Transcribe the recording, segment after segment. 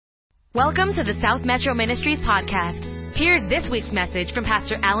Welcome to the South Metro Ministries podcast. Here's this week's message from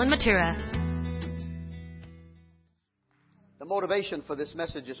Pastor Alan Matura. The motivation for this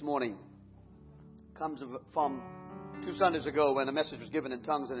message this morning comes from 2 Sundays ago when a message was given in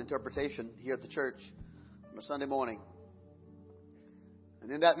tongues and interpretation here at the church on a Sunday morning.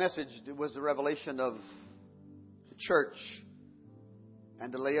 And in that message, it was the revelation of the church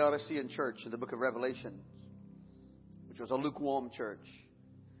and the Laodicean church in the book of Revelation, which was a lukewarm church.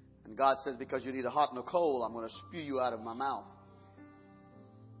 And God says, because you're neither hot nor cold, I'm going to spew you out of my mouth.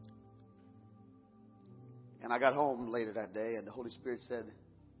 And I got home later that day, and the Holy Spirit said,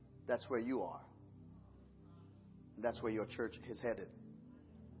 that's where you are. And that's where your church is headed.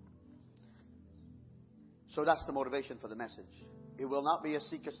 So that's the motivation for the message. It will not be a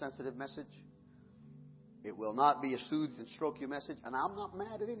seeker-sensitive message. It will not be a soothe and stroke you message. And I'm not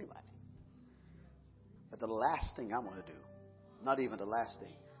mad at anybody. But the last thing I want to do, not even the last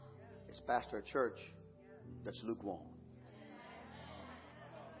thing, is pastor a church that's lukewarm.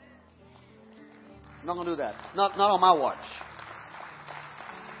 I'm not going to do that. Not on my watch.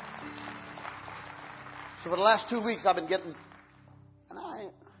 So for the last 2 weeks, I've been getting,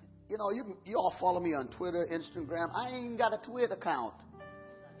 and you all follow me on Twitter, Instagram. I ain't got a Twitter account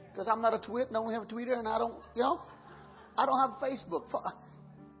because I'm not a twit and I don't have a Twitter, and I don't have a Facebook.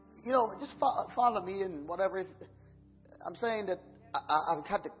 Just follow me and whatever. I'm saying that I've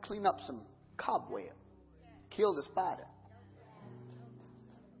had to clean up some cobweb, kill the spider.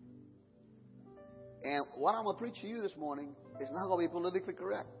 And what I'm going to preach to you this morning is not going to be politically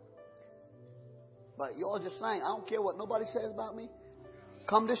correct. But you all just saying, I don't care what nobody says about me.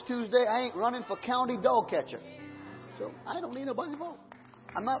 Come this Tuesday, I ain't running for county dog catcher. So I don't need nobody's vote.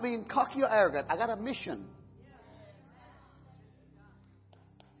 I'm not being cocky or arrogant. I got a mission.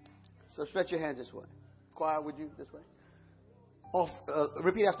 So stretch your hands this way. Choir, would you this way?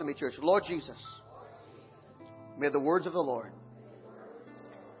 Repeat after me, church. Lord Jesus, may the words of the Lord,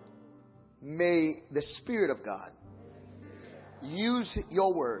 may the Spirit of God use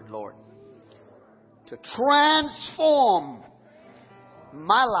your word, Lord, to transform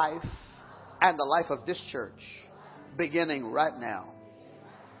my life and the life of this church, beginning right now.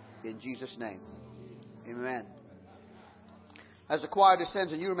 In Jesus' name, amen. As the choir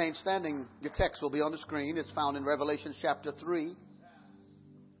descends and you remain standing, your text will be on the screen. It's found in Revelation chapter 3.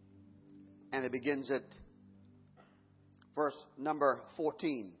 And it begins at verse number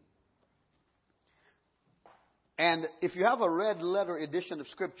 14. And if you have a red letter edition of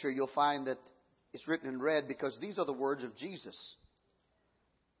Scripture, you'll find that it's written in red because these are the words of Jesus.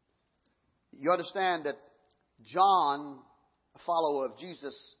 You understand that John, a follower of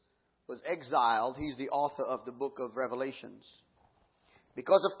Jesus, was exiled. He's the author of the book of Revelations.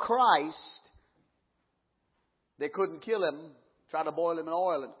 Because of Christ, they couldn't kill him. Tried to boil him in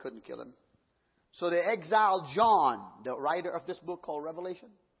oil and couldn't kill him. So they exiled John, the writer of this book called Revelation,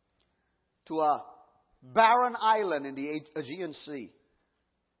 to a barren island in the Aegean Sea.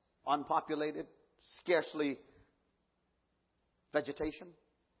 Unpopulated, scarcely vegetation.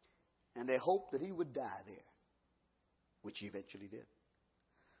 And they hoped that he would die there, which he eventually did.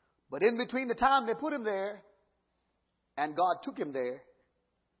 But in between the time they put him there and God took him there,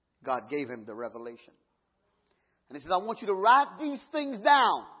 God gave him the revelation. And he said, I want you to write these things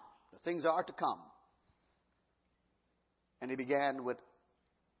down, the things that are to come. And he began with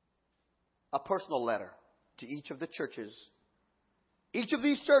a personal letter to each of the churches. Each of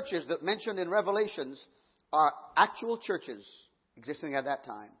these churches that mentioned in Revelations are actual churches existing at that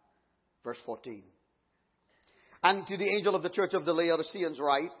time. Verse 14. And to the angel of the church of the Laodiceans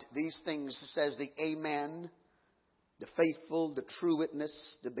write, these things says the Amen, the faithful, the true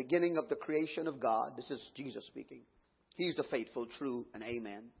witness, the beginning of the creation of God. This is Jesus speaking. He's the faithful, true, and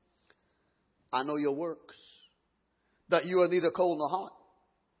amen. I know your works, that you are neither cold nor hot.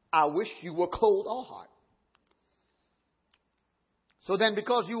 I wish you were cold or hot. So then,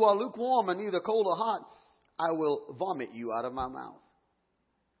 because you are lukewarm and neither cold or hot, I will vomit you out of my mouth.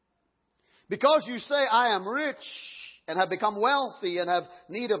 Because you say, I am rich and have become wealthy and have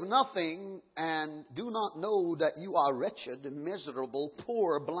need of nothing, and do not know that you are wretched, miserable,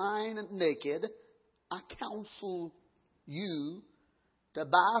 poor, blind, and naked, I counsel you to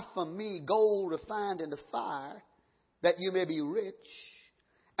buy from me gold refined in the fire, that you may be rich,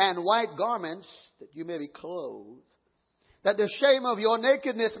 and white garments, that you may be clothed, that the shame of your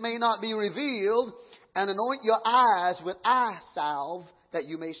nakedness may not be revealed, and anoint your eyes with eye salve, that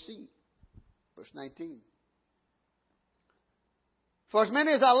you may see. Verse 19. For as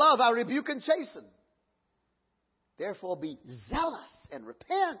many as I love, I rebuke and chasten. Therefore be zealous and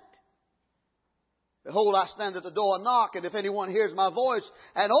repent. Behold, I stand at the door and knock, and if anyone hears my voice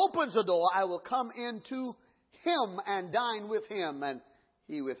and opens the door, I will come into him and dine with him, and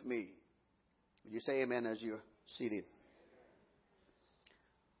he with me. Would you say amen as you're seated?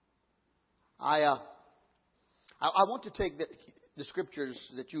 I want to take the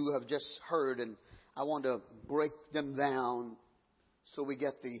scriptures that you have just heard, and I want to break them down so we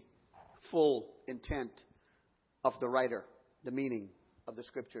get the full intent of the writer, the meaning of the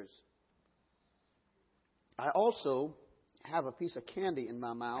scriptures. I also have a piece of candy in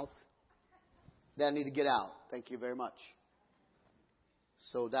my mouth that I need to get out. Thank you very much.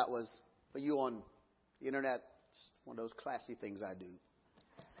 So that was for you on the internet. It's one of those classy things I do.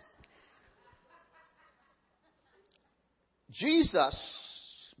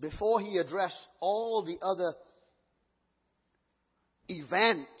 Jesus, before he addressed all the other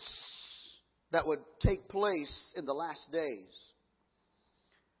events that would take place in the last days,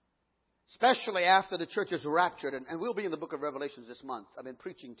 especially after the church is raptured, and we'll be in the book of Revelations this month. I've been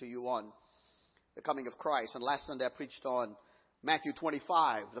preaching to you on the coming of Christ, and last Sunday I preached on Matthew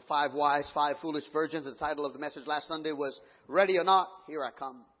 25, the 5 wise, 5 foolish virgins. The title of the message last Sunday was Ready or Not, Here I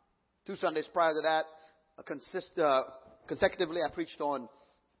Come. 2 Sundays prior to that, consecutively I preached on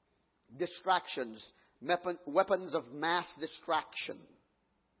distractions, weapons of mass distraction.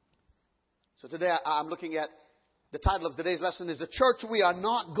 So today I'm looking at the title of today's lesson is The Church We Are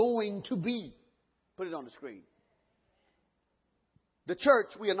Not Going to Be. Put it on the screen. The church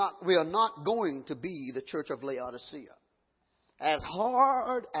we are not going to be the church of Laodicea. As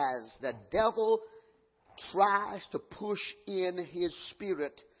hard as the devil tries to push in his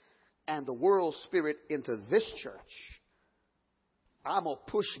spirit and the world's spirit into this church, I'm going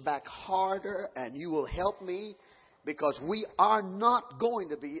to push back harder, and you will help me, because we are not going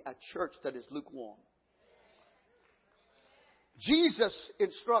to be a church that is lukewarm. Jesus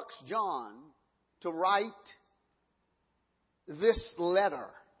instructs John to write this letter,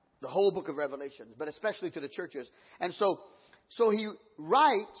 the whole book of Revelation, but especially to the churches. And so he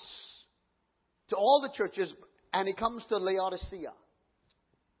writes to all the churches, and he comes to Laodicea.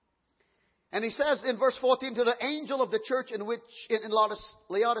 And he says in verse 14, to the angel of the church in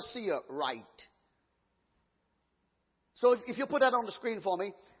Laodicea write. So if you put that on the screen for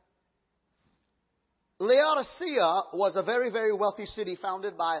me. Laodicea was a very, very wealthy city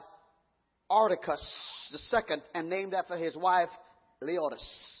founded by Articus II and named after his wife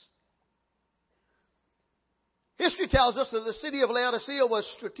Laodice. History tells us that the city of Laodicea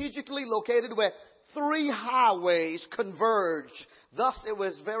was strategically located where 3 highways converged. Thus, it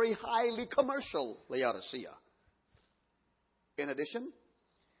was very highly commercial, Laodicea. In addition,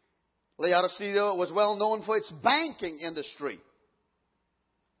 Laodicea was well known for its banking industry.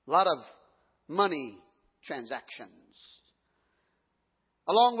 A lot of money transactions.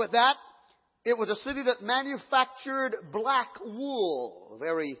 Along with that, it was a city that manufactured black wool,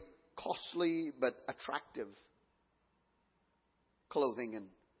 very costly but attractive clothing and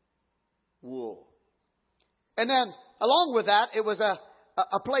wool. And then, along with that, it was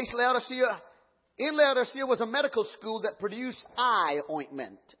a place, Laodicea. In Laodicea was a medical school that produced eye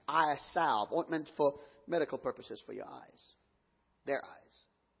ointment, eye salve, ointment for medical purposes for your eyes, their eyes.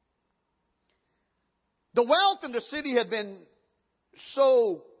 The wealth in the city had been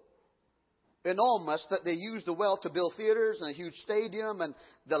so enormous that they used the wealth to build theaters and a huge stadium and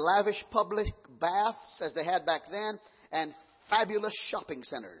the lavish public baths as they had back then, and fabulous shopping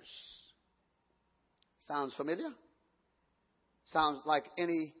centers. Sounds familiar? Sounds like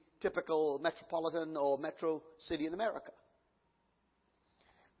any typical metropolitan or metro city in America.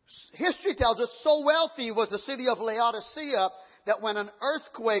 History tells us so wealthy was the city of Laodicea that when an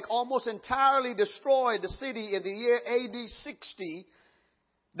earthquake almost entirely destroyed the city in the year AD 60,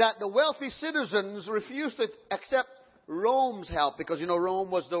 that the wealthy citizens refused to accept Rome's help, because,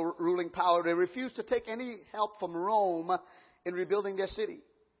 Rome was the ruling power. They refused to take any help from Rome in rebuilding their city.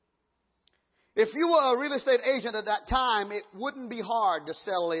 If you were a real estate agent at that time, it wouldn't be hard to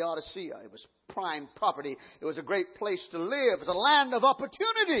sell Laodicea. It was prime property. It was a great place to live. It was a land of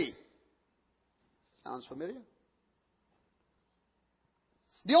opportunity. Sounds familiar?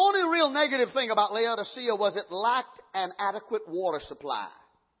 The only real negative thing about Laodicea was it lacked an adequate water supply.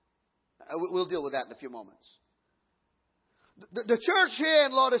 We'll deal with that in a few moments. The church here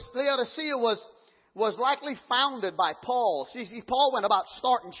in Laodicea was likely founded by Paul. See, Paul went about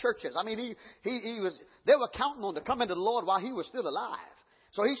starting churches. I mean, they were counting on to come into the Lord while he was still alive.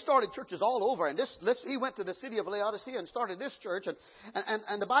 So he started churches all over, and he went to the city of Laodicea and started this church.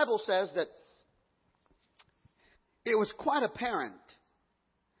 And the Bible says that it was quite apparent,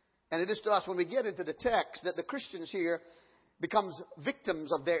 and it is to us when we get into the text, that the Christians here becomes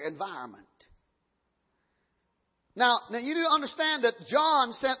victims of their environment. Now you need to understand that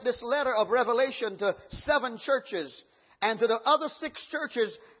John sent this letter of revelation to 7 churches. And to the other 6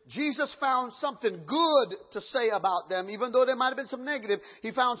 churches, Jesus found something good to say about them. Even though there might have been some negative,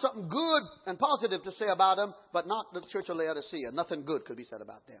 he found something good and positive to say about them, but not the church of Laodicea. Nothing good could be said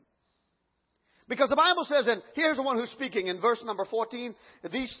about them. Because the Bible says, and here's the one who's speaking in verse number 14,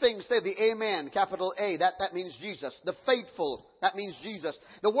 these things say the Amen, capital A, that means Jesus. The faithful, that means Jesus.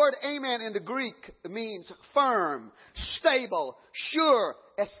 The word Amen in the Greek means firm, stable, sure,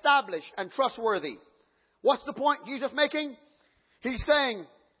 established, and trustworthy. What's the point Jesus making? He's saying,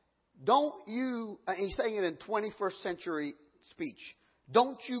 he's saying it in 21st century speech,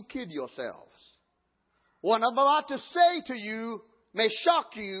 don't you kid yourselves. What I'm about to say to you may shock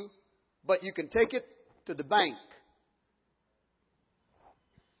you, but you can take it to the bank.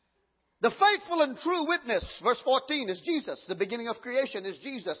 The faithful and true witness, verse 14, is Jesus. The beginning of creation is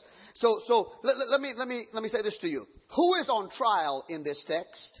Jesus. So let me say this to you. Who is on trial in this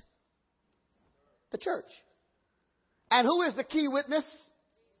text? The church. And who is the key witness?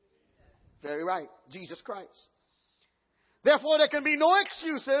 Very right, Jesus Christ. Therefore, there can be no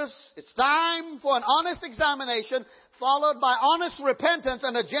excuses. It's time for an honest examination, followed by honest repentance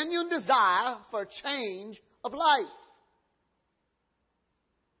and a genuine desire for a change of life.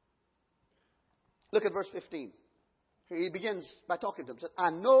 Look at verse 15. He begins by talking to them. He said,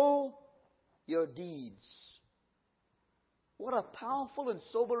 I know your deeds. What a powerful and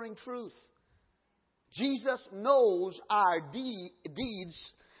sobering truth. Jesus knows our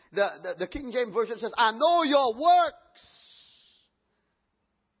deeds. The King James Version says, I know your works.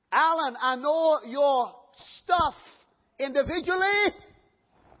 Alan, I know your stuff individually.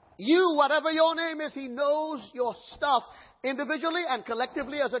 You, whatever your name is, he knows your stuff individually and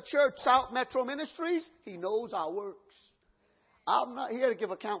collectively as a church, South Metro Ministries. He knows our works. I'm not here to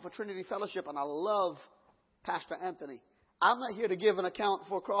give account for Trinity Fellowship, and I love Pastor Anthony. I'm not here to give an account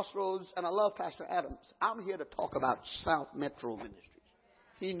for Crossroads, and I love Pastor Adams. I'm here to talk about South Metro Ministries.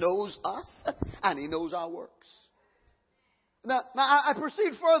 He knows us, and he knows our works. Now I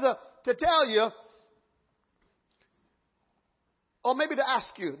proceed further to tell you, or maybe to ask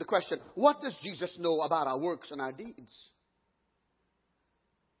you the question, what does Jesus know about our works and our deeds?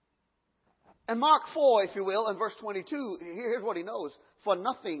 And Mark 4, if you will, in verse 22, here's what he knows. For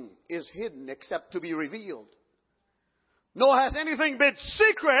nothing is hidden except to be revealed. Nor has anything been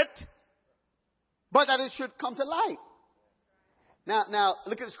secret, but that it should come to light. Now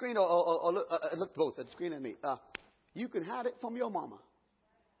look at the screen, or look both at the screen and me. You can hide it from your mama.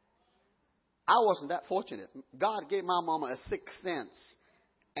 I wasn't that fortunate. God gave my mama a sixth sense,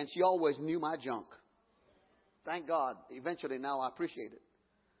 and she always knew my junk. Thank God. Eventually, now I appreciate it.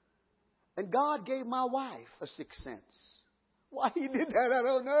 And God gave my wife a sixth sense. Why he did that, I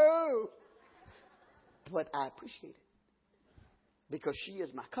don't know. But I appreciate it. Because she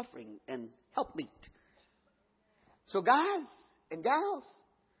is my covering and helpmeet. So guys and gals,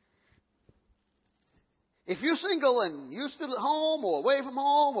 if you're single and you're still at home or away from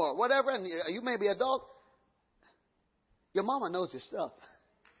home or whatever, and you may be an adult, your mama knows your stuff.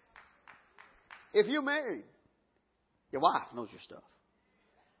 If you're married, your wife knows your stuff.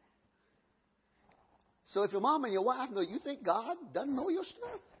 So if your mama and your wife know, you think God doesn't know your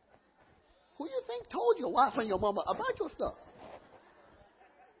stuff? Who you think told your wife and your mama about your stuff?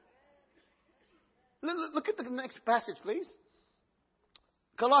 Look at the next passage, please.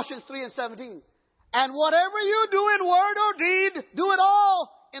 Colossians 3:17. And whatever you do in word or deed, do it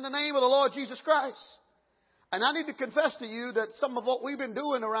all in the name of the Lord Jesus Christ. And I need to confess to you that some of what we've been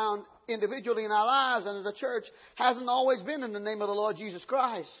doing around individually in our lives and as a church hasn't always been in the name of the Lord Jesus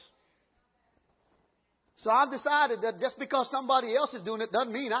Christ. So I've decided that just because somebody else is doing it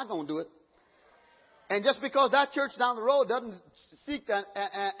doesn't mean I'm going to do it. And just because that church down the road doesn't seek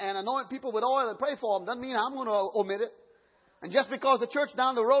and anoint people with oil and pray for them doesn't mean I'm going to omit it. And just because the church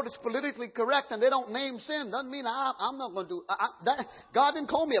down the road is politically correct and they don't name sin doesn't mean I'm not going to do it. God didn't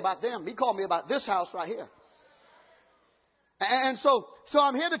call me about them. He called me about this house right here. And so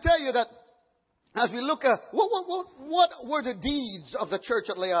I'm here to tell you that as we look at what were the deeds of the church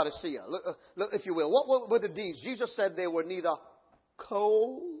at Laodicea, look, if you will, what were the deeds? Jesus said they were neither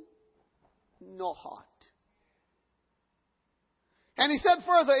cold nor hot. And he said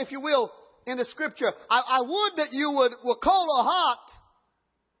further, if you will, in the scripture, I would that you were cold or hot.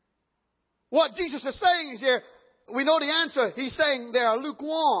 What Jesus is saying is here, we know the answer. He's saying they are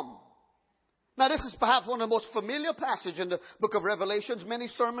lukewarm. Now, this is perhaps one of the most familiar passages in the book of Revelations. Many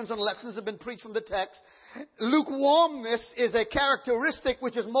sermons and lessons have been preached from the text. Lukewarmness is a characteristic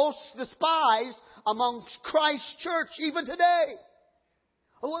which is most despised amongst Christ's church even today.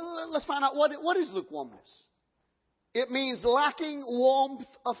 Well, let's find out what is lukewarmness. It means lacking warmth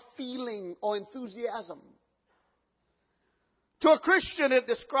of feeling or enthusiasm. To a Christian, it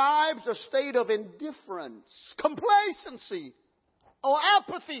describes a state of indifference, complacency, or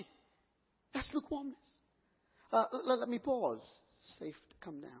apathy. That's lukewarmness. Let me pause. Safe to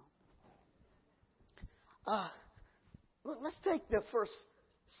come down. Let's take the first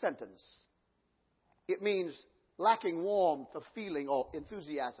sentence. It means lacking warmth of feeling or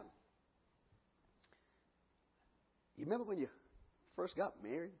enthusiasm. You remember when you first got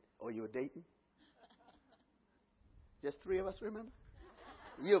married or you were dating? Just three of us remember?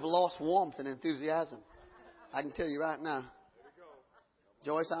 You have lost warmth and enthusiasm. I can tell you right now.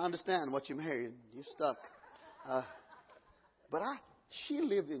 Joyce, I understand what you married. You're stuck. But she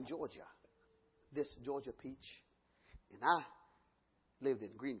lived in Georgia, this Georgia peach, and I lived in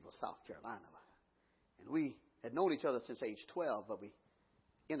Greenville, South Carolina. And we had known each other since age 12, but we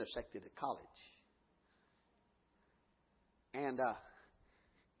intersected at college. And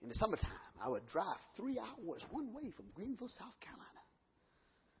in the summertime, I would drive 3 hours one way from Greenville, South Carolina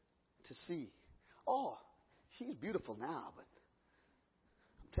to see. Oh, she's beautiful now, but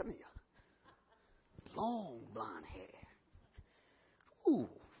I'm telling you, long blonde hair. Ooh,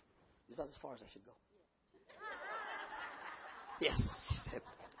 is that as far as I should go? Yes.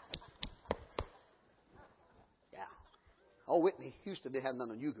 Yeah. Oh, Whitney Houston didn't have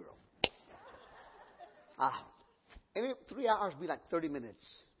none on you, girl. And 3 hours would be like 30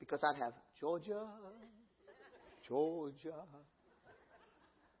 minutes because I'd have Georgia.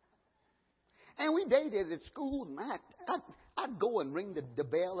 And we dated at school, and I'd go and ring the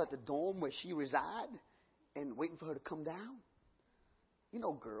bell at the dorm where she resided and waiting for her to come down. You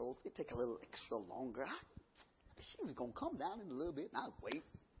know, girls, it take a little extra longer. She was going to come down in a little bit, and I'd wait.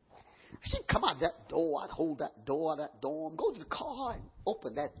 She'd come out that door. I'd hold that door, that dorm, go to the car and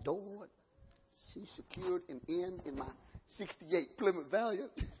open that door. She secured an end in my 68 Plymouth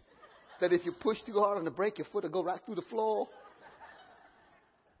Valiant that if you push too hard on the brake, your foot will go right through the floor.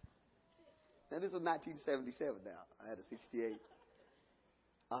 Now, this was 1977 now. I had a 68.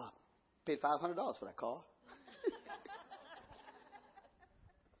 Paid $500 for that car.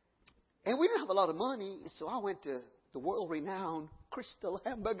 And we didn't have a lot of money, so I went to the world-renowned Crystal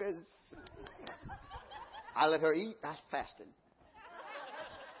Hamburgers. I let her eat. I was fasting.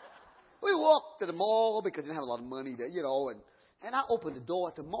 We walked to the mall because we didn't have a lot of money there, and I opened the door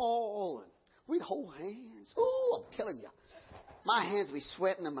at the mall, and we'd hold hands. Oh, I'm telling you. My hands would be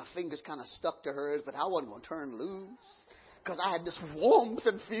sweating and my fingers kind of stuck to hers, but I wasn't going to turn loose because I had this warmth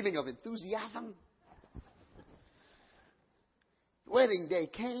and feeling of enthusiasm. Wedding day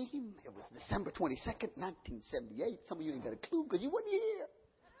came. It was December 22nd, 1978. Some of you ain't got a clue because you wasn't here.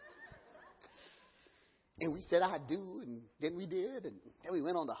 And we said, I do, and then we did. And then we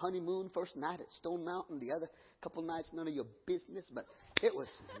went on the honeymoon first night at Stone Mountain. The other couple nights, none of your business. But it was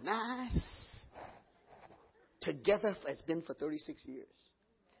nice. Together, it's been for 36 years.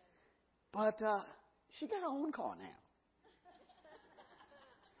 But she got her own car now.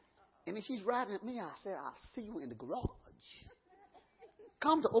 And then she's riding at me. I said, I'll see you in the garage.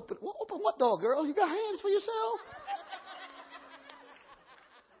 Come to open what door, girl? You got hands for yourself?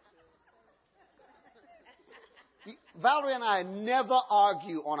 Valerie and I never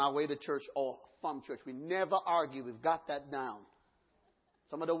argue on our way to church or from church. We never argue. We've got that down.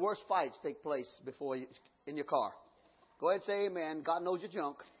 Some of the worst fights take place in your car. Go ahead and say amen. God knows your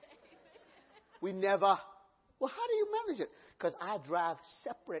junk. We never. Well, how do you manage it? Because I drive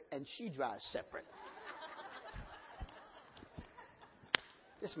separate and she drives separate.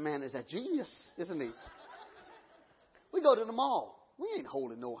 This man is a genius, isn't he? We go to the mall. We ain't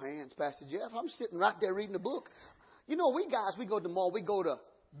holding no hands, Pastor Jeff. I'm sitting right there reading the book. You know, we guys, we go to the mall. We go to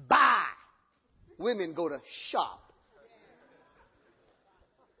buy. Women go to shop.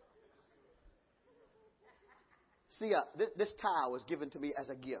 See, this tie was given to me as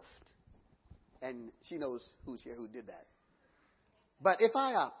a gift. And she knows who's here who did that. But if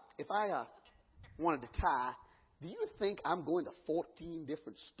I wanted to tie, do you think I'm going to 14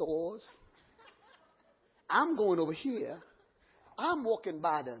 different stores? I'm going over here. I'm walking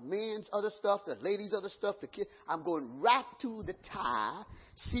by the men's other stuff, the ladies' other stuff, the kids. I'm going right to the tie,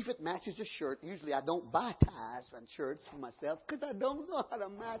 see if it matches the shirt. Usually I don't buy ties and shirts for myself because I don't know how to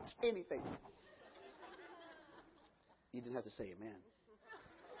match anything. You didn't have to say amen.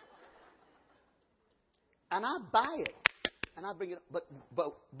 And I buy it. And I bring it up.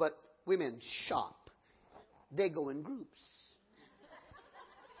 But women shop. They go in groups.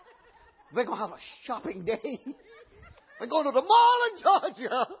 We're going to have a shopping day. We're going to the mall in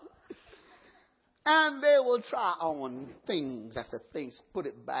Georgia. And they will try on things after things, put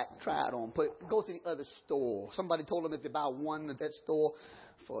it back, try it on, go to the other store. Somebody told them if they buy one at that store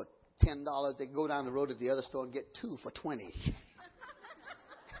for $10, they can go down the road to the other store and get two for $20.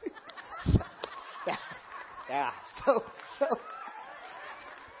 Yeah. So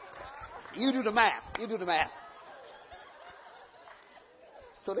you do the math.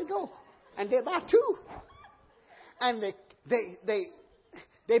 So they go and they buy two, and they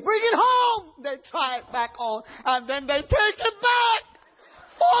bring it home. They try it back on, and then they take it back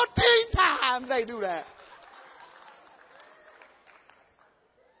 14 times. They do that.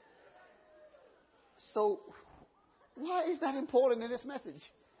 So why is that important in this message?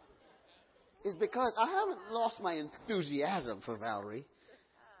 It's because I haven't lost my enthusiasm for Valerie.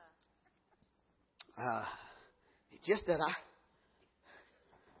 It's just that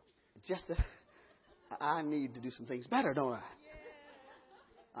I need to do some things better, don't I?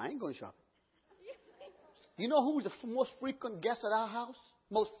 I ain't going shopping. You know who's the most frequent guest at our house?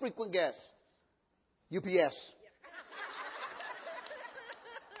 Most frequent guest? UPS.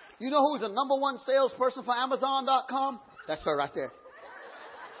 You know who's the number one salesperson for Amazon.com? That's her right there.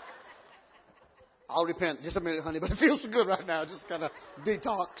 I'll repent just a minute, honey, but it feels good right now. Just kind of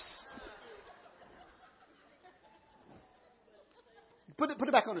detox. Put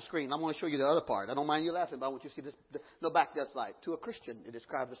it back on the screen. I want to show you the other part. I don't mind you laughing, but I want you to see this. No, back that slide. To a Christian, it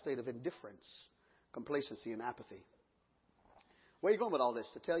describes a state of indifference, complacency, and apathy. Where are you going with all this?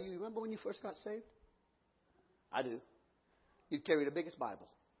 To tell you, remember when you first got saved? I do. You'd carry the biggest Bible.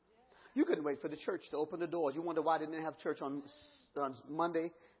 You couldn't wait for the church to open the doors. You wonder why they didn't have church on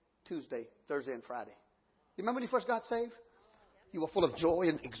Monday, Tuesday, Thursday, and Friday. You remember when you first got saved? You were full of joy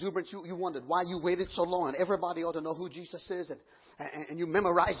and exuberance. You wondered why you waited so long. And everybody ought to know who Jesus is. And you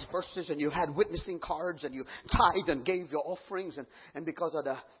memorized verses. And you had witnessing cards. And you tithed and gave your offerings. And because of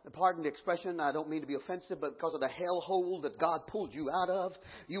pardon the expression, I don't mean to be offensive, but because of the hellhole that God pulled you out of,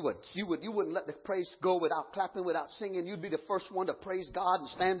 you wouldn't let the praise go without clapping, without singing. You'd be the first one to praise God and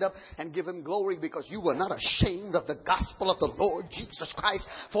stand up and give Him glory because you were not ashamed of the gospel of the Lord Jesus Christ.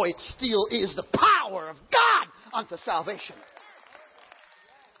 For it still is the power of God unto salvation.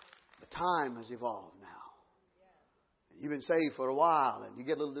 Time has evolved now. You've been saved for a while and you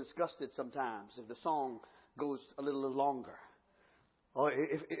get a little disgusted sometimes if the song goes a little longer. Or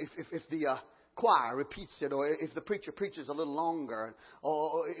if the choir repeats it, or if the preacher preaches a little longer,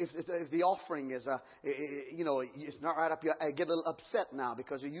 or if the offering is, it's not right up your, I get a little upset now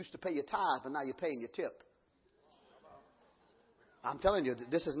because you used to pay your tithe, but now you're paying your tip. I'm telling you,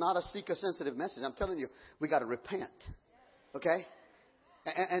 this is not a seeker-sensitive message. I'm telling you, we got to repent. Okay?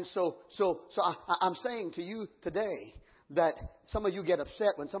 And so I'm saying to you today that some of you get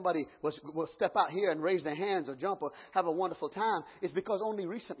upset when somebody will step out here and raise their hands or jump or have a wonderful time. It's because only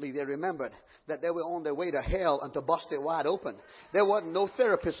recently they remembered that they were on their way to hell and to bust it wide open. There wasn't no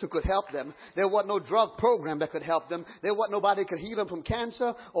therapist who could help them. There wasn't no drug program that could help them. There wasn't nobody who could heal them from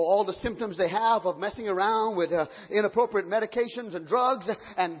cancer or all the symptoms they have of messing around with inappropriate medications and drugs.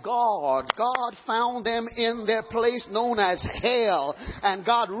 And God found them in their place known as hell. And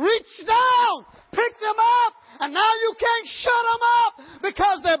God reached down, picked them up, and now you can't shut them up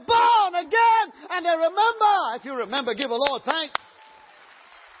because they're born again and they remember. If you remember, give the Lord thanks.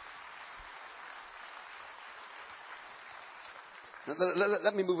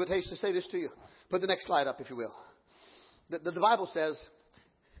 Let me move with haste to say this to you. Put the next slide up, if you will. The Bible says,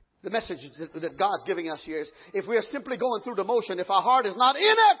 the message that God's giving us here is, if we are simply going through the motion, if our heart is not in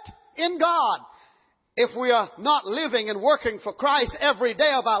it, in God, if we are not living and working for Christ every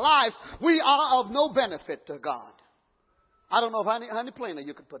day of our lives, we are of no benefit to God. I don't know if any plainer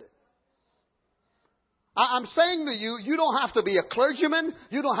you could put it. I'm saying to you, you don't have to be a clergyman.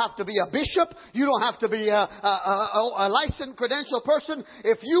 You don't have to be a bishop. You don't have to be a licensed credentialed person.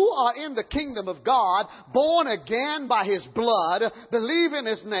 If you are in the kingdom of God, born again by His blood, believe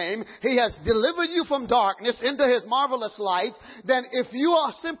in His name, He has delivered you from darkness into His marvelous light, then if you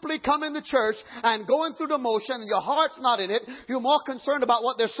are simply coming to church and going through the motion and your heart's not in it, you're more concerned about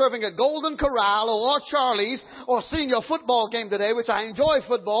what they're serving at Golden Corral or Charlie's or seeing your football game today, which I enjoy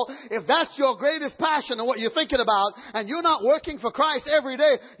football. If that's your greatest passion, what you're thinking about, and you're not working for Christ every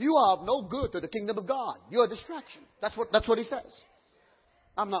day, you are of no good to the kingdom of God. You're a distraction. That's what he says.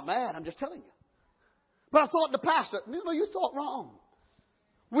 I'm not mad. I'm just telling you. But I thought the pastor, you thought wrong.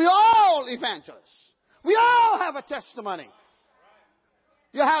 We all evangelists. We all have a testimony.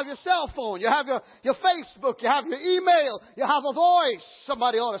 You have your cell phone. You have your Facebook. You have your email. You have a voice.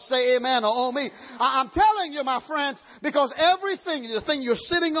 Somebody ought to say amen or oh me. I'm telling you, my friends, because everything, the thing you're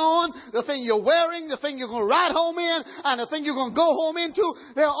sitting on, the thing you're wearing, the thing you're going to ride home in, and the thing you're going to go home into,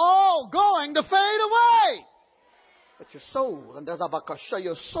 they're all going to fade away. But your soul, and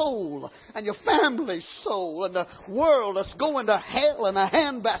your soul, and your family's soul, and the world that's going to hell in a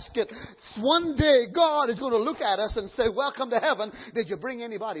handbasket. One day God is going to look at us and say, welcome to heaven. Did you bring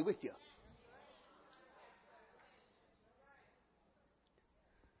anybody with you?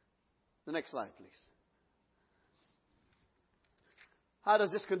 The next slide, please. How does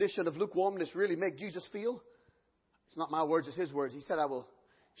this condition of lukewarmness really make Jesus feel? It's not my words, it's His words. He said, I will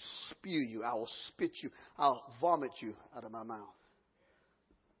spew you. I will spit you. I'll vomit you out of my mouth.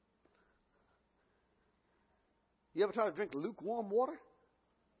 You ever try to drink lukewarm water?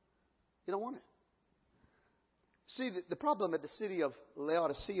 You don't want it. See, the problem at the city of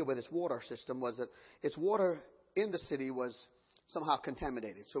Laodicea with its water system was that its water in the city was somehow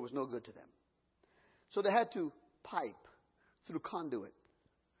contaminated, so it was no good to them. So they had to pipe through conduit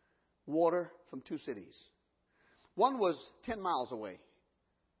water from two cities. One was 10 miles away.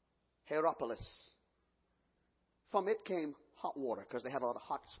 Hierapolis. From it came hot water because they had a lot of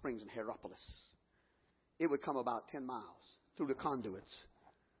hot springs in Hierapolis. It would come about 10 miles through the conduits.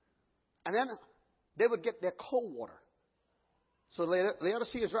 And then they would get their cold water. So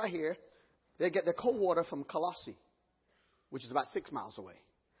Laodicea is right here. They get their cold water from Colossae, which is about 6 miles away.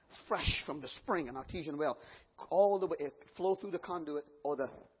 Fresh from the spring, an artesian well. All the way, it flow through the conduit or the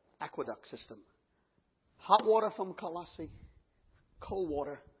aqueduct system. Hot water from Colossae. Cold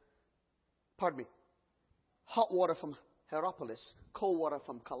water. Hot water from Hierapolis, cold water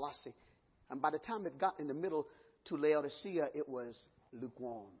from Colossae. And by the time it got in the middle to Laodicea, it was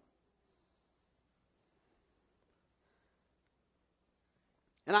lukewarm.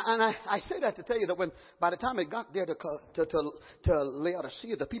 And I say that to tell you that by the time it got there to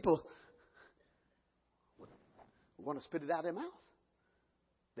Laodicea, the people would want to spit it out of their mouth.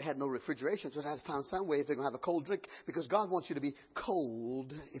 They had no refrigeration, so they had to find some way if they're going to have a cold drink. Because God wants you to be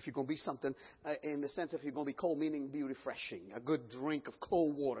cold if you're going to be something. In the sense, if you're going to be cold, meaning be refreshing. A good drink of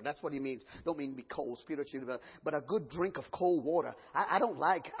cold water. That's what He means. Don't mean be cold spiritually, but a good drink of cold water. I don't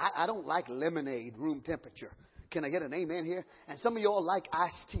like lemonade room temperature. Can I get an amen here? And some of y'all like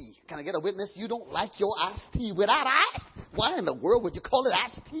iced tea. Can I get a witness? You don't like your iced tea without ice? Why in the world would you call it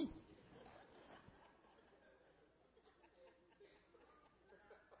iced tea?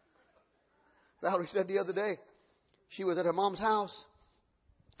 Valerie said the other day, she was at her mom's house,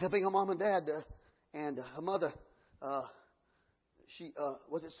 helping her mom and dad, and her mother, was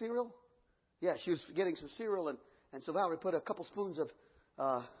it cereal? Yeah, she was getting some cereal, and so Valerie put a couple spoons of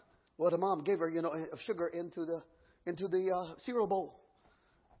what her mom gave her, of sugar into the cereal bowl,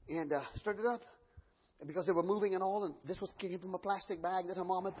 and stirred it up. And because they were moving and all, and this was came from a plastic bag that her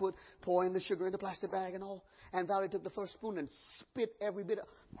mom had put, pouring the sugar in the plastic bag and all. And Valerie took the first spoon and spit every bit of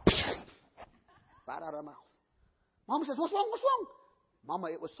right out of her mouth. Mama says, what's wrong? What's wrong? Mama,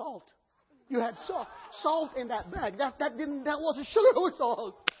 it was salt. You had salt in that bag. That wasn't sugar, it was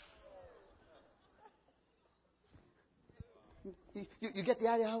salt. You get the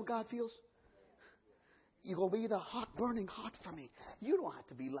idea how God feels? You're going to be the hot, burning hot for me. You don't have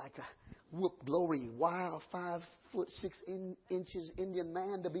to be like a whoop, glory, wild, 5 foot 6 inches Indian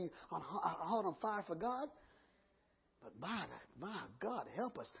man to be hot on fire for God. But my God,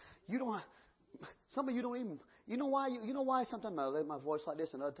 help us. You don't. Some of you don't even. You know why? Sometimes I let my voice like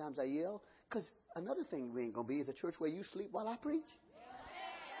this, and other times I yell. Because another thing we ain't gonna be is a church where you sleep while I preach.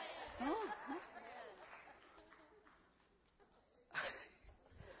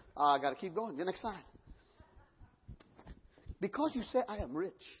 I got to keep going. The next slide. Because you say I am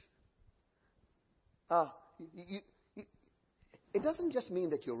rich. It doesn't just mean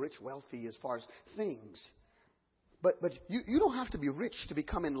that you're rich, wealthy as far as things. But you don't have to be rich to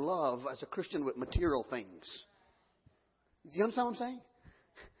become in love as a Christian with material things. Do you understand what I'm saying?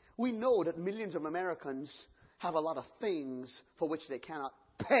 We know that millions of Americans have a lot of things for which they cannot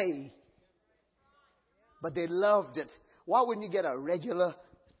pay. But they loved it. Why wouldn't you get a regular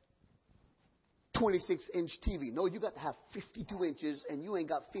 26-inch TV? No, you got to have 52 inches and you ain't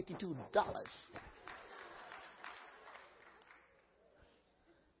got $52.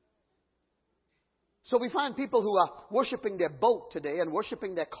 So we find people who are worshiping their boat today and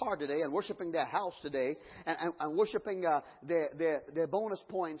worshiping their car today and worshiping their house today and worshiping their bonus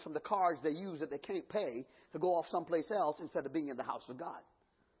points from the cars they use that they can't pay to go off someplace else instead of being in the house of God.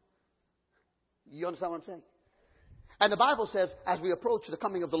 You understand what I'm saying? And the Bible says, as we approach the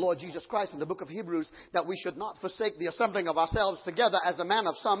coming of the Lord Jesus Christ in the book of Hebrews, that we should not forsake the assembling of ourselves together as the man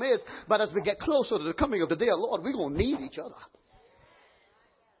of some is, but as we get closer to the coming of the day of the Lord, we're going to need each other.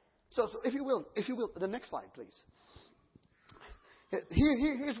 So if you will, the next slide, please.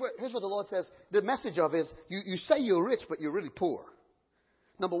 Here's what the Lord says. The message of is, you say you're rich, but you're really poor.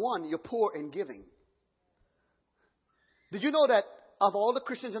 Number one, you're poor in giving. Did you know that of all the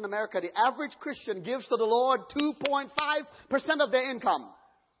Christians in America, the average Christian gives to the Lord 2.5% of their income?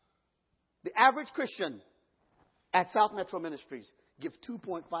 The average Christian at South Metro Ministries gives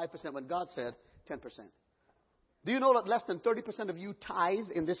 2.5% when God said 10%. Do you know that less than 30% of you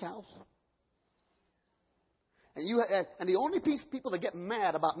tithe in this house? And the only people that get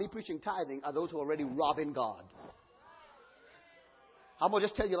mad about me preaching tithing are those who are already robbing God. I'm going to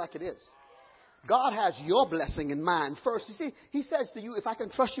just tell you like it is. God has your blessing in mind first. You see, He says to you, if I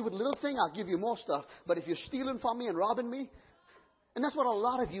can trust you with a little thing, I'll give you more stuff. But if you're stealing from me and robbing me, and that's what a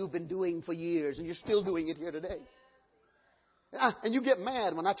lot of you have been doing for years, and you're still doing it here today. And you get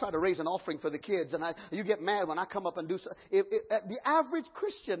mad when I try to raise an offering for the kids, and you get mad when I come up and do so. The average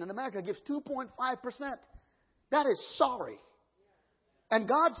Christian in America gives 2.5%. That is sorry. And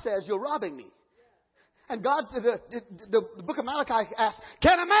God says, you're robbing me. And God said, the book of Malachi asks,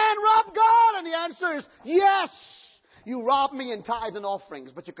 can a man rob God? And the answer is, yes. You rob me in tithe and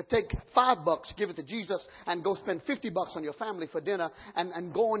offerings, but you could take $5, give it to Jesus, and go spend $50 on your family for dinner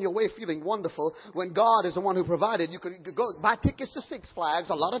and go on your way feeling wonderful when God is the one who provided. You could go buy tickets to Six Flags,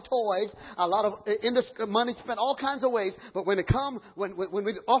 a lot of toys, a lot of money spent all kinds of ways. But when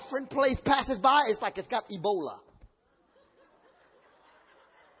the offering place passes by, it's like it's got Ebola.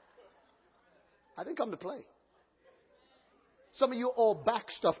 I didn't come to play. Some of you owe back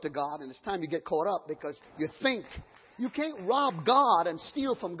stuff to God, and it's time you get caught up because you think you can't rob God and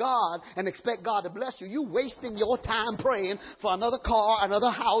steal from God and expect God to bless you. You're wasting your time praying for another car, another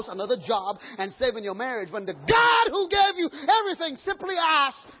house, another job, and saving your marriage when the God who gave you everything simply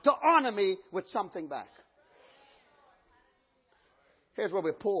asked to honor me with something back. Here's where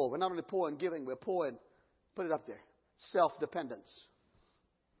we're poor. We're not only poor in giving, we're poor in, put it up there, self-dependence.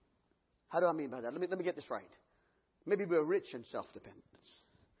 How do I mean by that? Let me get this right. Maybe we're rich in self-dependence.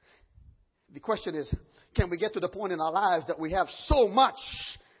 The question is, can we get to the point in our lives that we have so much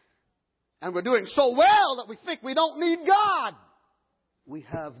and we're doing so well that we think we don't need God? We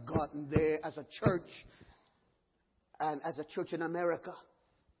have gotten there as a church and as a church in America.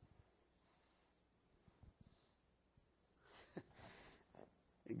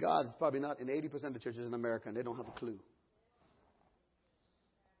 God is probably not in 80% of the churches in America, and they don't have a clue.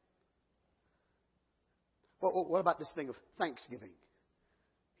 Well, what about this thing of thanksgiving?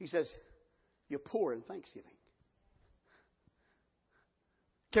 He says, you're poor in thanksgiving.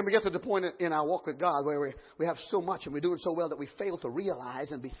 Can we get to the point in our walk with God where we have so much and we're doing so well that we fail to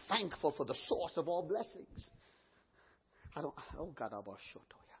realize and be thankful for the source of all blessings?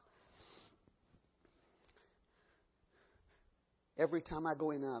 Every time I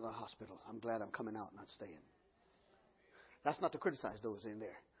go in and out of the hospital, I'm glad I'm coming out, not staying. That's not to criticize those in there.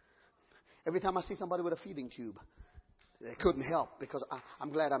 Every time I see somebody with a feeding tube, they couldn't help because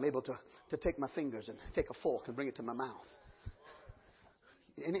I'm glad I'm able to take my fingers and take a fork and bring it to my mouth.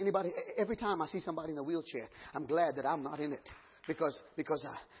 Anybody? Every time I see somebody in a wheelchair, I'm glad that I'm not in it because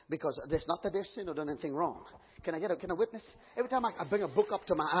it's not that they're sin or done anything wrong. Can I witness? Every time I bring a book up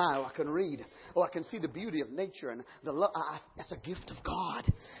to my eye, or I can read, or I can see the beauty of nature and the love, it's a gift of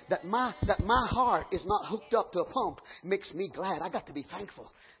God. That my heart is not hooked up to a pump makes me glad. I got to be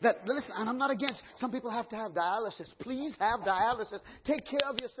thankful. Listen, and I'm not against. Some people have to have dialysis. Please have dialysis. Take care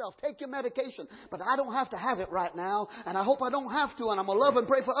of yourself. Take your medication. But I don't have to have it right now, and I hope I don't have to. And I'm gonna love and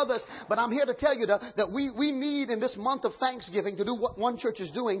pray for others. But I'm here to tell you that we need in this month of Thanksgiving to do what one church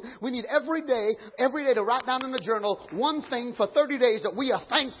is doing. We need every day to write down in the journal one thing for 30 days that we are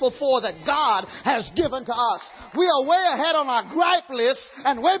thankful for that God has given to us. We are way ahead on our gripe list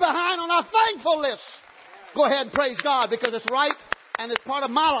and way behind on our thankful list. Go ahead and praise God because it's right and it's part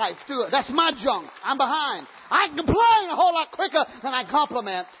of my life too. That's my junk. I'm behind. I complain a whole lot quicker than I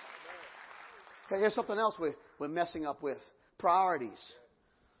compliment. Okay, here's something else we're messing up with. Priorities.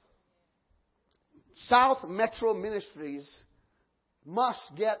 South Metro Ministries must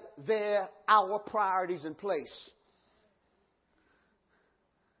get our priorities in place.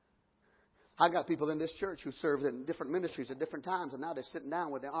 I got people in this church who served in different ministries at different times, and now they're sitting down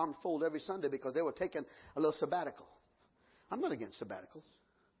with their arms folded every Sunday because they were taking a little sabbatical. I'm not against sabbaticals.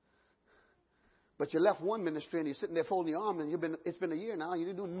 But you left one ministry and you're sitting there folding your arms, and it's been a year now, and you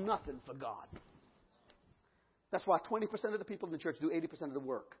didn't do nothing for God. That's why 20% of the people in the church do 80% of the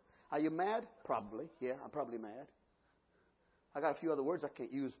work. Are you mad? Probably. Yeah, I'm probably mad. I got a few other words I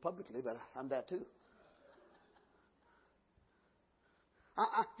can't use publicly, but I'm that too.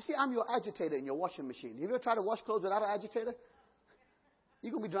 You see, I'm your agitator in your washing machine. Have you ever tried to wash clothes without an agitator?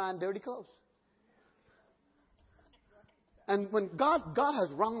 You're going to be drying dirty clothes. And when God has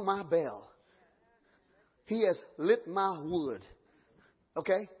rung my bell, He has lit my wood.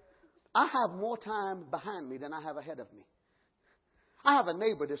 Okay? I have more time behind me than I have ahead of me. I have a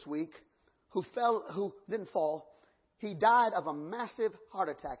neighbor this week who didn't fall. He died of a massive heart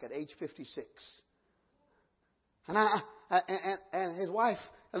attack at age 56. And his wife,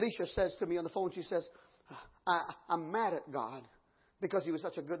 Alicia, says to me on the phone, she says, I'm mad at God because He was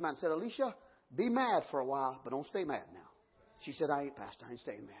such a good man. I said, Alicia, be mad for a while, but don't stay mad now. She said, I ain't, Pastor. I ain't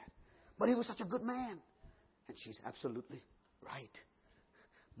staying mad. But he was such a good man. And she's absolutely right.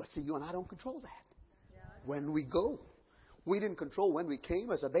 But see, you and I don't control that. When we go, we didn't control when we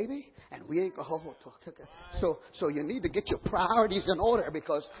came as a baby, and we ain't. So you need to get your priorities in order,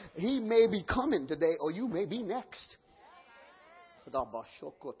 because He may be coming today, or you may be next. Put it up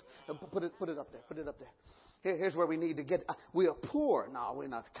there. Put it up there. Here's where we need to get. We are poor. No, we're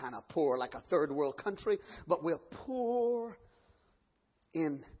not kind of poor like a third world country, but we're poor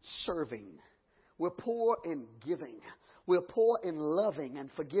in serving. We're poor in giving. We're poor in loving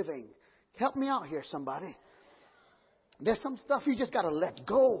and forgiving. Help me out here, somebody. There's some stuff you just got to let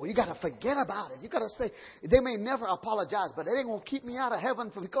go. You got to forget about it. You got to say, they may never apologize, but it ain't going to keep me out of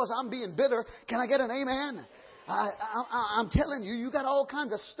heaven because I'm being bitter. Can I get an amen? I'm telling you, you got all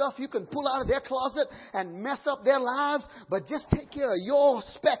kinds of stuff you can pull out of their closet and mess up their lives, but just take care of your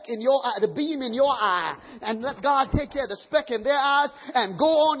speck in your eye, the beam in your eye, and let God take care of the speck in their eyes, and go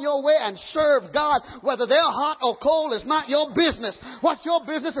on your way and serve God. Whether they're hot or cold is not your business. What's your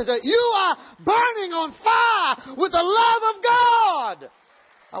business is that you are burning on fire with the love of God.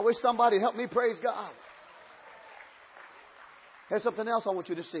 I wish somebody would help me praise God. Here's something else I want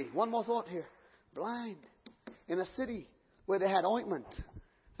you to see. One more thought here. Blind. In a city where they had ointment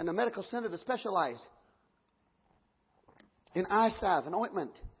and a medical center that specialized in eye salve and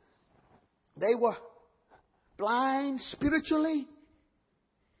ointment. They were blind spiritually.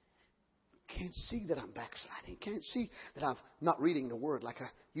 Can't see that I'm backsliding. Can't see that I'm not reading the Word like I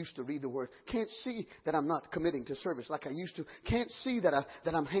used to read the Word. Can't see that I'm not committing to service like I used to. Can't see that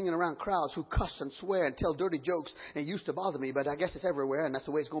I'm hanging around crowds who cuss and swear and tell dirty jokes. And it used to bother me, but I guess it's everywhere, and that's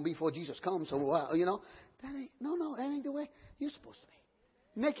the way it's going to be before Jesus comes. So, that ain't the way you're supposed to be.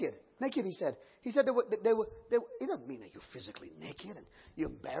 Naked, he said. He said they were. It doesn't mean that you're physically naked and you're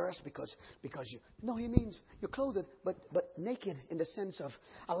embarrassed because you. No, he means you're clothed, but naked in the sense of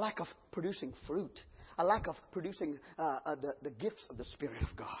a lack of producing fruit, a lack of producing the gifts of the Spirit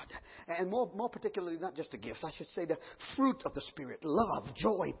of God, and more particularly not just the gifts. I should say the fruit of the Spirit: love,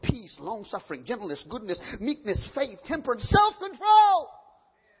 joy, peace, long suffering, gentleness, goodness, meekness, faith, temperance, self-control.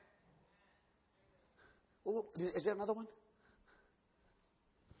 Oh, is there another one?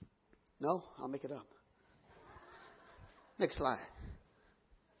 No, I'll make it up. Next slide.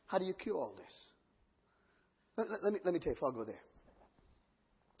 How do you cure all this? Let me tell you before I go there.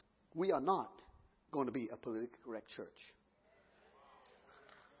 We are not going to be a politically correct church.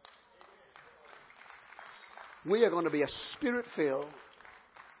 We are going to be a Spirit-filled,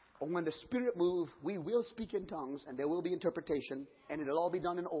 and when the Spirit moves, we will speak in tongues, and there will be interpretation, and it'll all be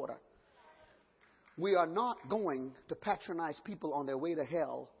done in order. We are not going to patronize people on their way to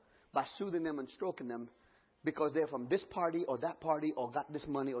hell by soothing them and stroking them because they're from this party or that party or got this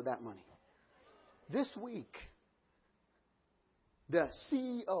money or that money. This week, the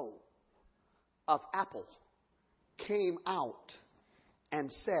CEO of Apple came out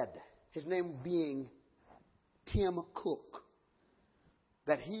and said, his name being Tim Cook,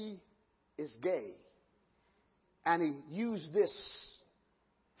 that he is gay. And he used this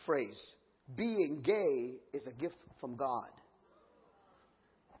phrase, being gay is a gift from God.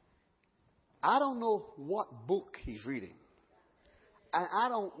 I don't know what book he's reading. And I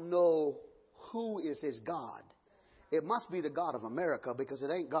don't know who is his God. It must be the God of America because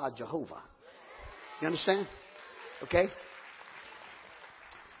it ain't God Jehovah. You understand? Okay?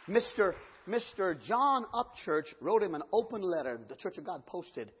 Mr. John Upchurch wrote him an open letter the Church of God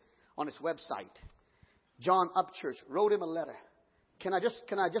posted on its website. John Upchurch wrote him a letter. Can I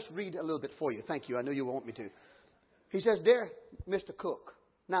just read a little bit for you? Thank you. I know you want me to. He says, Dear Mr. Cook.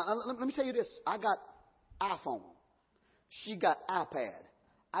 Now, let me tell you this. I got iPhone. She got iPad.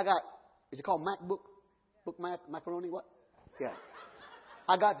 I got, is it called MacBook? Book macaroni? What? Yeah.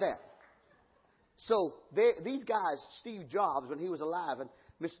 I got that. So these guys, Steve Jobs, when he was alive, and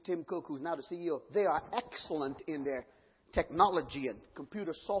Mr. Tim Cook, who's now the CEO, they are excellent in their technology and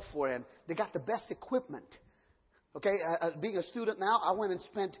computer software, and they got the best equipment. Okay, being a student now, I went and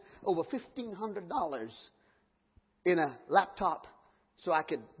spent over $1,500 in a laptop so I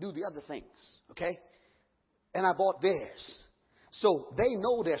could do the other things. Okay? And I bought theirs. So they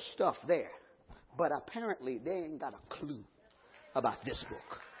know their stuff there. But apparently they ain't got a clue about this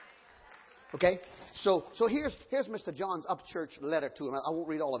book. Okay? So here's Mr. John's Upchurch letter to him. I won't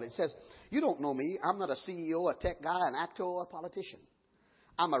read all of it. It says, "You don't know me. I'm not a CEO, a tech guy, an actor, or a politician.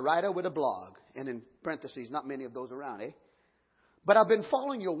 I'm a writer with a blog." And in parentheses, not many of those around, eh? "But I've been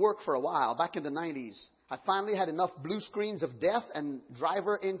following your work for a while. Back in the 90s, I finally had enough blue screens of death and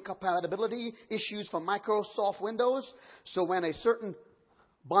driver incompatibility issues from Microsoft Windows. So when a certain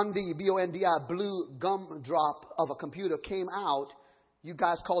Bondi, B-O-N-D-I, blue gumdrop of a computer came out, you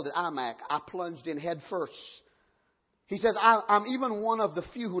guys called it iMac. I plunged in head first." He says, I'm even one of the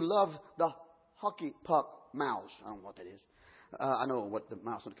few who love the hockey puck mouse. I don't know what that is. I know what the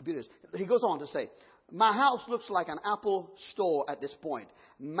mouse on the computer is. He goes on to say, "My house looks like an Apple store at this point.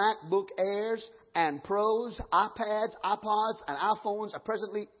 MacBook Airs and Pros, iPads, iPods, and iPhones are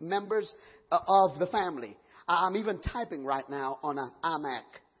presently members of the family. I'm even typing right now on an iMac."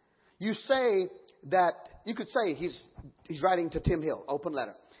 You could say he's writing to Tim Hill, open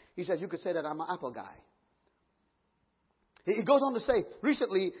letter. He says, "You could say that I'm an Apple guy." He goes on to say,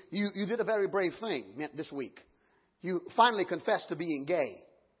 "Recently, you did a very brave thing this week. You finally confessed to being gay.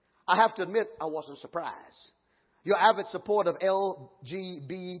 I have to admit, I wasn't surprised. Your avid support of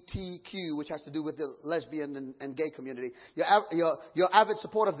LGBTQ, which has to do with the lesbian and gay community, your avid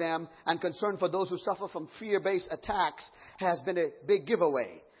support of them and concern for those who suffer from fear-based attacks has been a big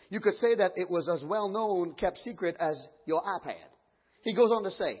giveaway. You could say that it was as well known, kept secret as your iPad." He goes on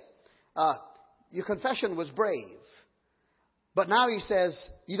to say, "Your confession was brave. But now," he says,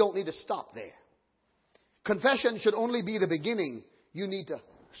 "you don't need to stop there. Confession should only be the beginning. You need to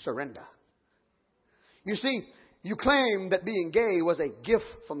surrender. You see, you claim that being gay was a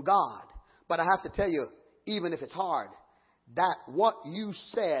gift from God. But I have to tell you, even if it's hard, that what you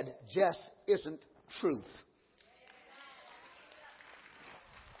said just isn't truth."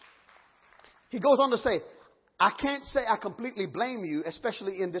 He goes on to say, "I can't say I completely blame you,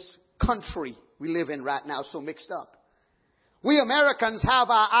 especially in this country we live in right now, so mixed up. We Americans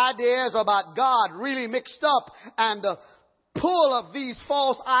have our ideas about God really mixed up, and the pull of these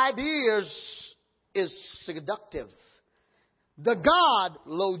false ideas is seductive. The God,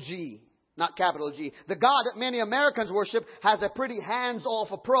 low G, not capital G, the God that many Americans worship has a pretty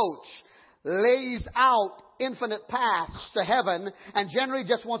hands-off approach, lays out infinite paths to heaven, and generally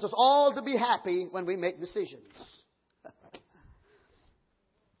just wants us all to be happy when we make decisions.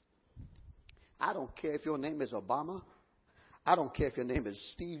 I don't care if your name is Obama. I don't care if your name is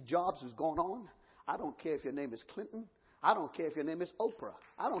Steve Jobs, who's going on. I don't care if your name is Clinton. I don't care if your name is Oprah.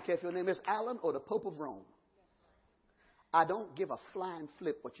 I don't care if your name is Allen or the Pope of Rome. I don't give a flying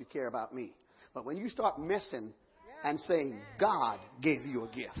flip what you care about me. But when you start messing and saying God gave you a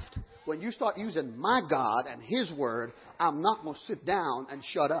gift, when you start using my God and His word, I'm not going to sit down and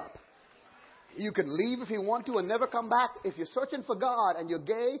shut up. You can leave if you want to and never come back. If you're searching for God and you're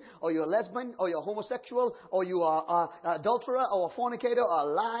gay or you're lesbian or you're homosexual or you are an adulterer or a fornicator or a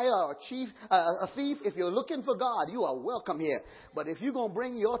liar or a thief, if you're looking for God, you are welcome here. But if you're going to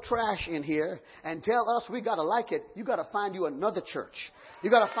bring your trash in here and tell us we got to like it, you got to find you another church. We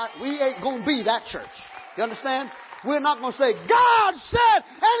ain't going to be that church. You understand? We're not going to say, God said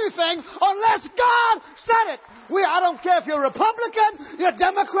anything unless God said it. I don't care if you're Republican, you're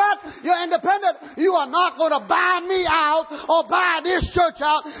Democrat, you're independent. You are not going to buy me out or buy this church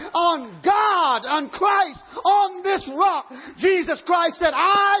out on God, on Christ, on this rock. Jesus Christ said,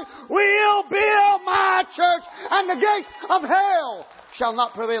 I will build my church and the gates of hell shall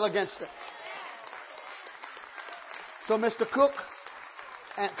not prevail against it. So Mr. Cook,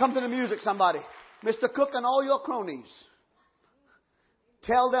 and come to the music, somebody. Mr. Cook and all your cronies,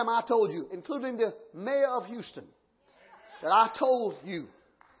 tell them I told you, including the mayor of Houston, that I told you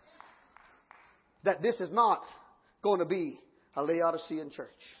that this is not going to be a Laodicean church.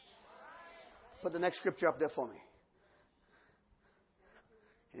 Put the next scripture up there for me.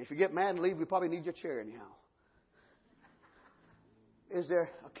 And if you get mad and leave, we probably need your chair anyhow. Is there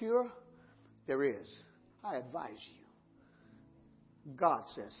a cure? There is. I advise you. God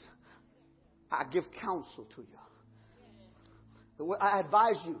says, I give counsel to you. I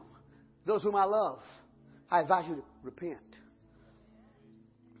advise you, those whom I love, I advise you to repent.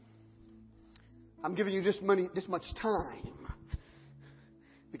 I'm giving you this much time.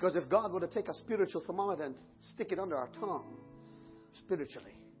 Because if God were to take a spiritual thermometer and stick it under our tongue,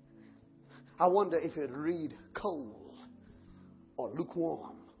 spiritually, I wonder if it would read cold or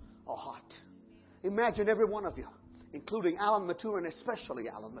lukewarm or hot. Imagine every one of you including Alan Matura and especially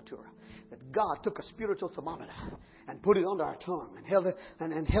Alan Matura, that God took a spiritual thermometer and put it under our tongue and held it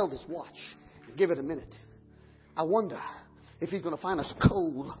and held his watch and give it a minute. I wonder if he's going to find us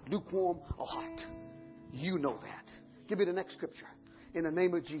cold, lukewarm, or hot. You know that. Give me the next scripture. In the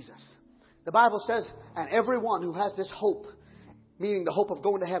name of Jesus. The Bible says, and everyone who has this hope, meaning the hope of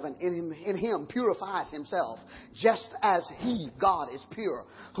going to heaven, in him purifies himself, just as he, God, is pure.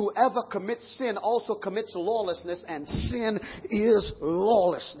 Whoever commits sin also commits lawlessness, and sin is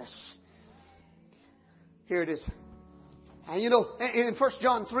lawlessness. Here it is. And you know, in 1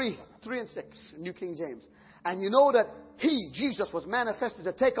 John 3 and 6, New King James, and you know that he, Jesus, was manifested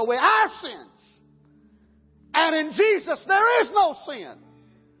to take away our sins. And in Jesus there is no sin.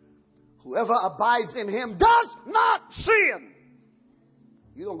 Whoever abides in him does not sin.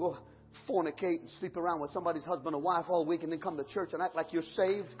 You don't go fornicate and sleep around with somebody's husband or wife all week and then come to church and act like you're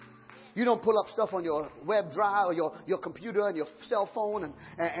saved. You don't pull up stuff on your web drive or your computer and your cell phone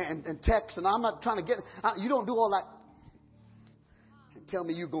and text. And I'm not trying to get... You don't do all that. And tell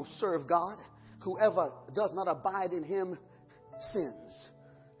me you're going to serve God. Whoever does not abide in him sins.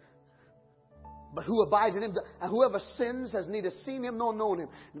 But who abides in him, and whoever sins has neither seen him nor known him.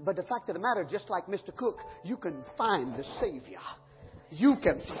 But the fact of the matter, just like Mr. Cook, you can find the Savior.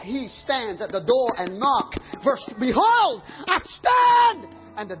 He stands at the door and knock. Verse, behold, I stand!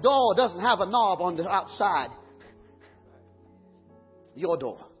 And the door doesn't have a knob on the outside. Your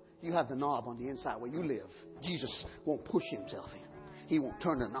door. You have the knob on the inside where you live. Jesus won't push himself in. He won't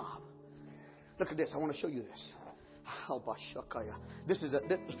turn the knob. Look at this. I want to show you this. This is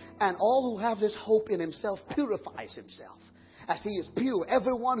and all who have this hope in himself purifies himself as he is pure.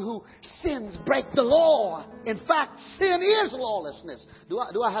 Everyone who sins break the law. In fact, sin is lawlessness. Do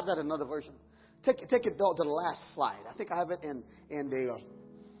I have that in another version? Take it to the last slide. I think I have it in the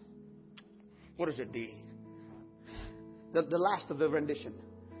what is it? The last of the rendition.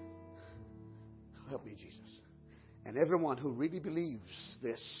 Help me, Jesus. And everyone who really believes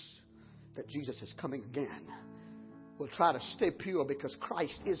this, that Jesus is coming again, will try to stay pure because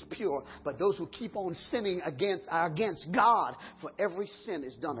Christ is pure. But those who keep on sinning are against God. For every sin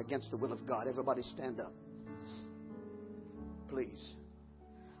is done against the will of God. Everybody stand up. Please.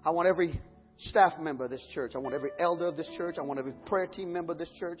 I want every staff member of this church. I want every elder of this church. I want every prayer team member of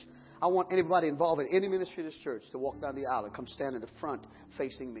this church. I want anybody involved in any ministry of this church to walk down the aisle and come stand in the front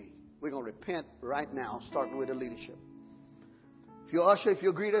facing me. We're going to repent right now, starting with the leadership. If you're usher, if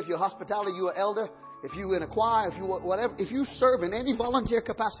you're a greeter, if you're hospitality, you're an elder, if you're in a choir, if you whatever, if you serve in any volunteer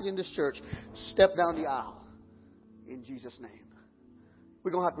capacity in this church, step down the aisle in Jesus' name.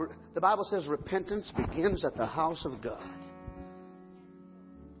 We're going to have, the Bible says repentance begins at the house of God.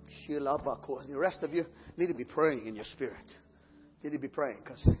 The rest of you need to be praying in your spirit. You need to be praying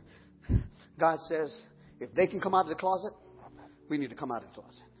because God says if they can come out of the closet, we need to come out of the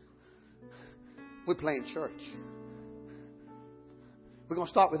closet. We're playing church. We're going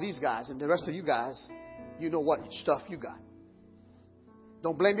to start with these guys, and the rest of you guys, you know what stuff you got.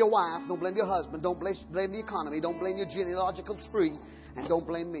 Don't blame your wife. Don't blame your husband. Don't blame the economy. Don't blame your genealogical tree. And don't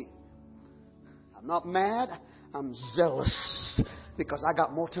blame me. I'm not mad. I'm zealous because I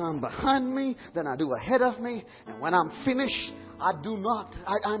got more time behind me than I do ahead of me. And when I'm finished, I'm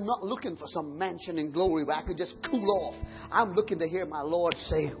not looking for some mansion in glory where I could just cool off. I'm looking to hear my Lord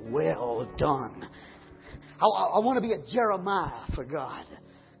say, well done. I want to be a Jeremiah for God.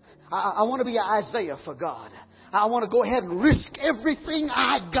 I want to be an Isaiah for God. I want to go ahead and risk everything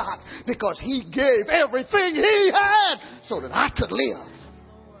I got because He gave everything He had so that I could live.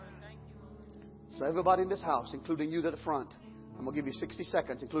 So everybody in this house, including you at the front, I'm going to give you 60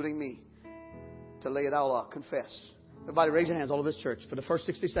 seconds, including me, to lay it all out. Confess. Everybody raise your hands all over this church. For the first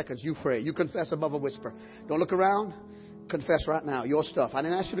 60 seconds, you pray. You confess above a whisper. Don't look around. Confess right now. Your stuff. I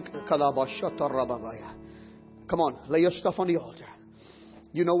didn't ask you to... Come on, lay your stuff on the altar.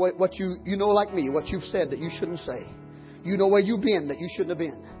 You know what you know, like me, what you've said that you shouldn't say. You know where you've been that you shouldn't have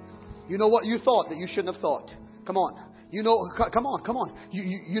been. You know what you thought that you shouldn't have thought. Come on. You know, come on.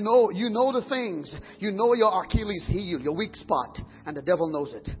 You know the things. You know your Achilles heel, your weak spot, and the devil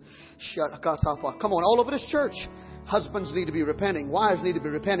knows it. Come on, all over this church. Husbands need to be repenting. Wives need to be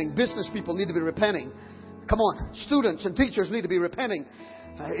repenting. Business people need to be repenting. Come on, students and teachers need to be repenting.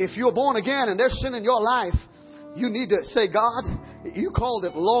 If you're born again and there's sin in your life, you need to say, God, you called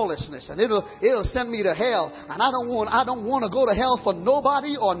it lawlessness, and it'll send me to hell, and I don't want to go to hell for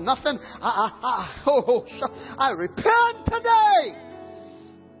nobody or nothing. I repent today.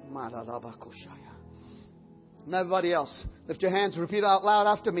 And everybody else, lift your hands and repeat out loud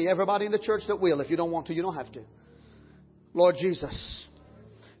after me. Everybody in the church that will. If you don't want to, you don't have to. Lord Jesus,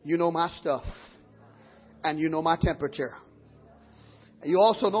 you know my stuff. And you know my temperature. You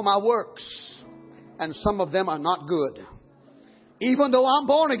also know my works. And some of them are not good. Even though I'm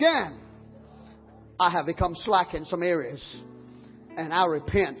born again, I have become slack in some areas. And I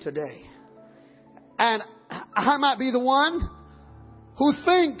repent today. And I might be the one who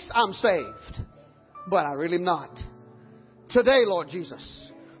thinks I'm saved, but I really am not. Today, Lord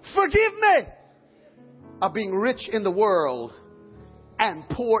Jesus, forgive me of being rich in the world and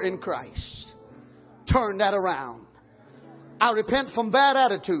poor in Christ. Turn that around. I repent from bad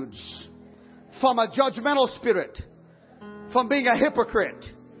attitudes, from a judgmental spirit, from being a hypocrite,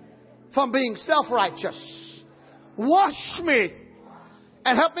 from being self-righteous. Wash me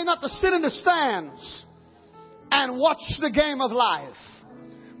and help me not to sit in the stands and watch the game of life,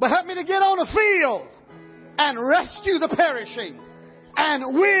 but help me to get on the field and rescue the perishing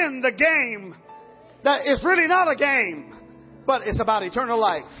and win the game that is really not a game, but it's about eternal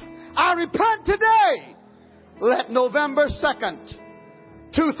life. I repent today. Let November 2nd,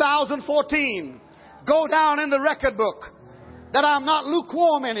 2014 go down in the record book that I'm not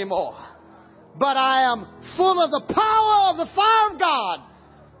lukewarm anymore, but I am full of the power of the fire of God.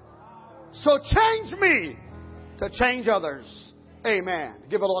 So change me to change others. Amen.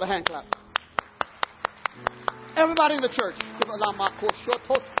 Give the Lord a hand clap. Everybody in the church.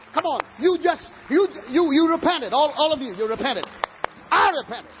 Come on. You repented. All of you repented. I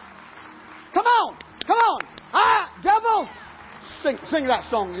repented. Come on. Come on. Devil. Sing that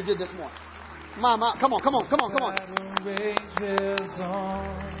song you did this morning. Mama, come on.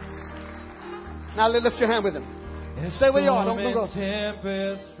 Now lift your hand with him. Stay where you are. Don't go.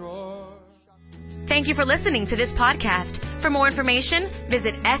 Thank you for listening to this podcast. For more information,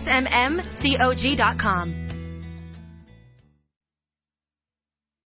 visit smmcog.com.